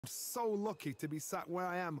So lucky to be sat where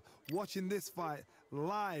I am watching this fight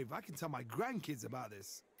live. I can tell my grandkids about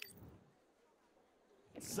this.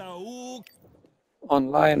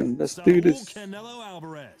 Online, let's do this. Canelo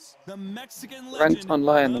Alvarez, the Mexican Ranked legend,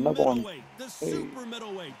 online, the another one. middleweight, the super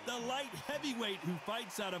middleweight, the light heavyweight who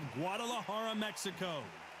fights out of Guadalajara, Mexico.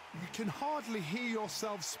 You can hardly hear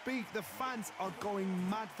yourself speak. The fans are going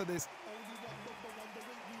mad for this.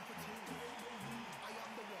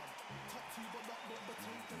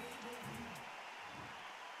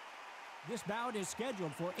 This bout is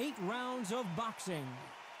scheduled for 8 rounds of boxing.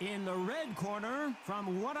 In the red corner,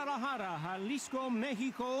 from Guadalajara, Jalisco,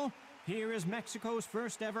 Mexico, here is Mexico's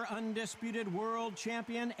first ever undisputed world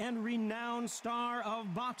champion and renowned star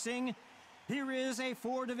of boxing. Here is a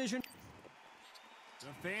 4-division.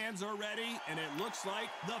 The fans are ready, and it looks like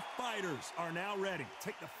the fighters are now ready.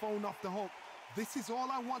 Take the phone off the hook. This is all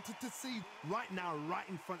I wanted to see right now, right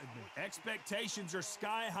in front of me. Expectations are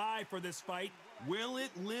sky high for this fight. Will it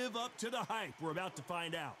live up to the hype? We're about to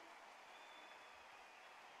find out.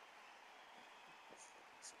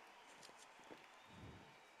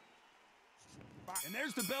 And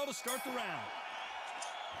there's the bell to start the round.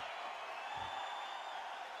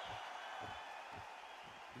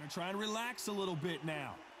 Gonna try and relax a little bit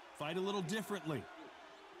now. Fight a little differently.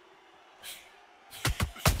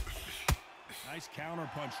 Nice counter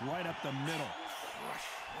punch right up the middle.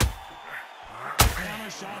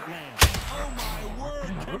 Counter shot lands. Oh my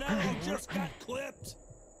word, Canelo just got clipped.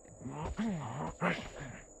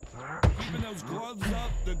 Keeping those gloves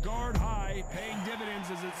up, the guard high, paying dividends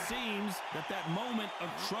as it seems that moment of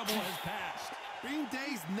trouble has passed. Bean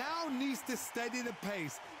Days now needs to steady the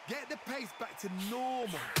pace. Get the pace back to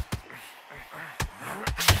normal.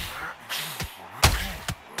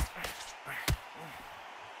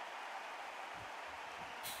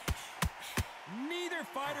 Neither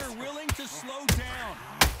fighter willing to slow down.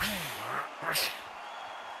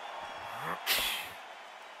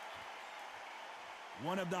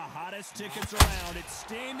 One of the hottest tickets around. It's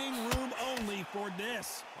standing room only for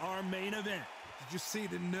this, our main event. Did you see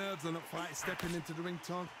the nerves on that fight stepping into the ring,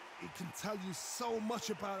 Tom? It can tell you so much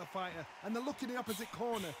about a fighter. And the look in the opposite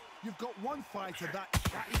corner. You've got one fighter that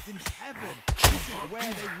is in heaven. This is where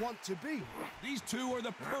they want to be. These two are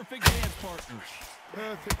the perfect dance partners.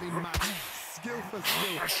 Perfectly matched. Skill for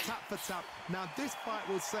skill, tap for tap. Now this fight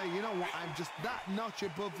will say, you know what, I'm just that notch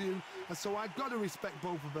above you. And so I've got to respect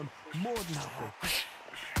both of them more than nothing.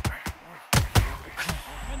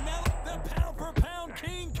 Canelo, the pound for pound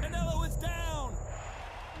king, Canelo is down.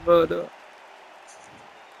 Murder.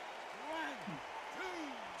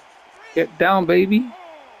 Get down, baby.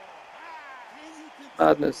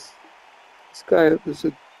 Madness. This guy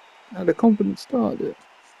had a confident start there.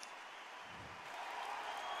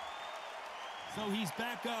 So he's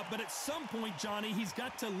back up, but at some point, Johnny, he's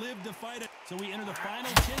got to live to fight it. So we enter the final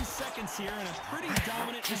 10 seconds here in a pretty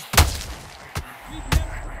dominant display. We've never...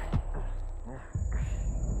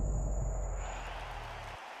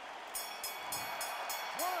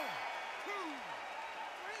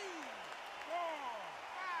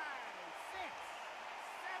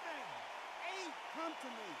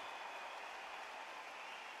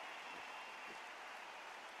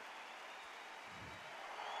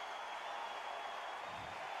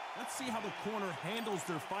 Let's see how the corner handles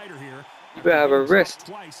their fighter here. You better have a rest.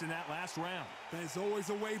 Twice in that last round. There's always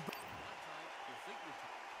a way.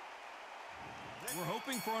 We're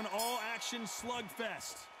hoping for an all-action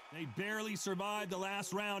slugfest. They barely survived the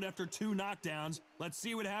last round after 2 knockdowns. Let's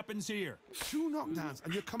see what happens here. 2 knockdowns,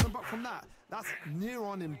 and you're coming back from that. That's near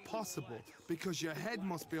on impossible, because your head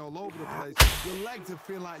must be all over the place. Your legs will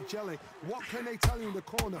feel like jelly. What can they tell you in the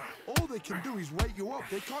corner? All they can do is wake you up.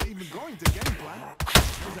 They can't even go into game plan.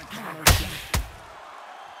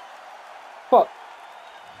 Fuck.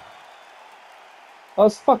 I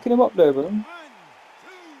was fucking him up there, man.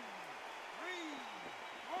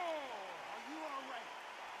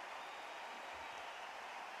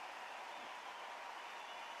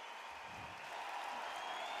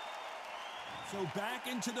 So back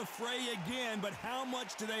into the fray again, but how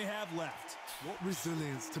much do they have left? What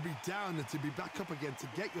resilience to be down and to be back up again, to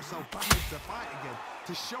get yourself back into fight again,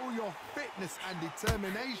 to show your fitness and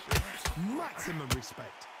determination. Maximum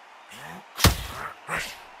respect.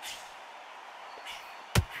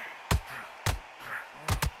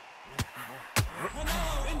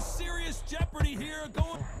 Canelo in serious jeopardy here.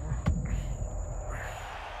 Going.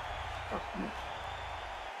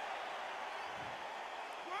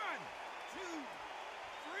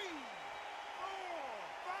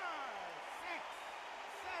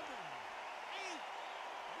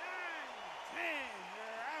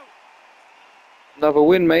 Another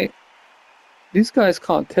win, mate. These guys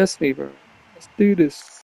can't test me, bro. Let's do this.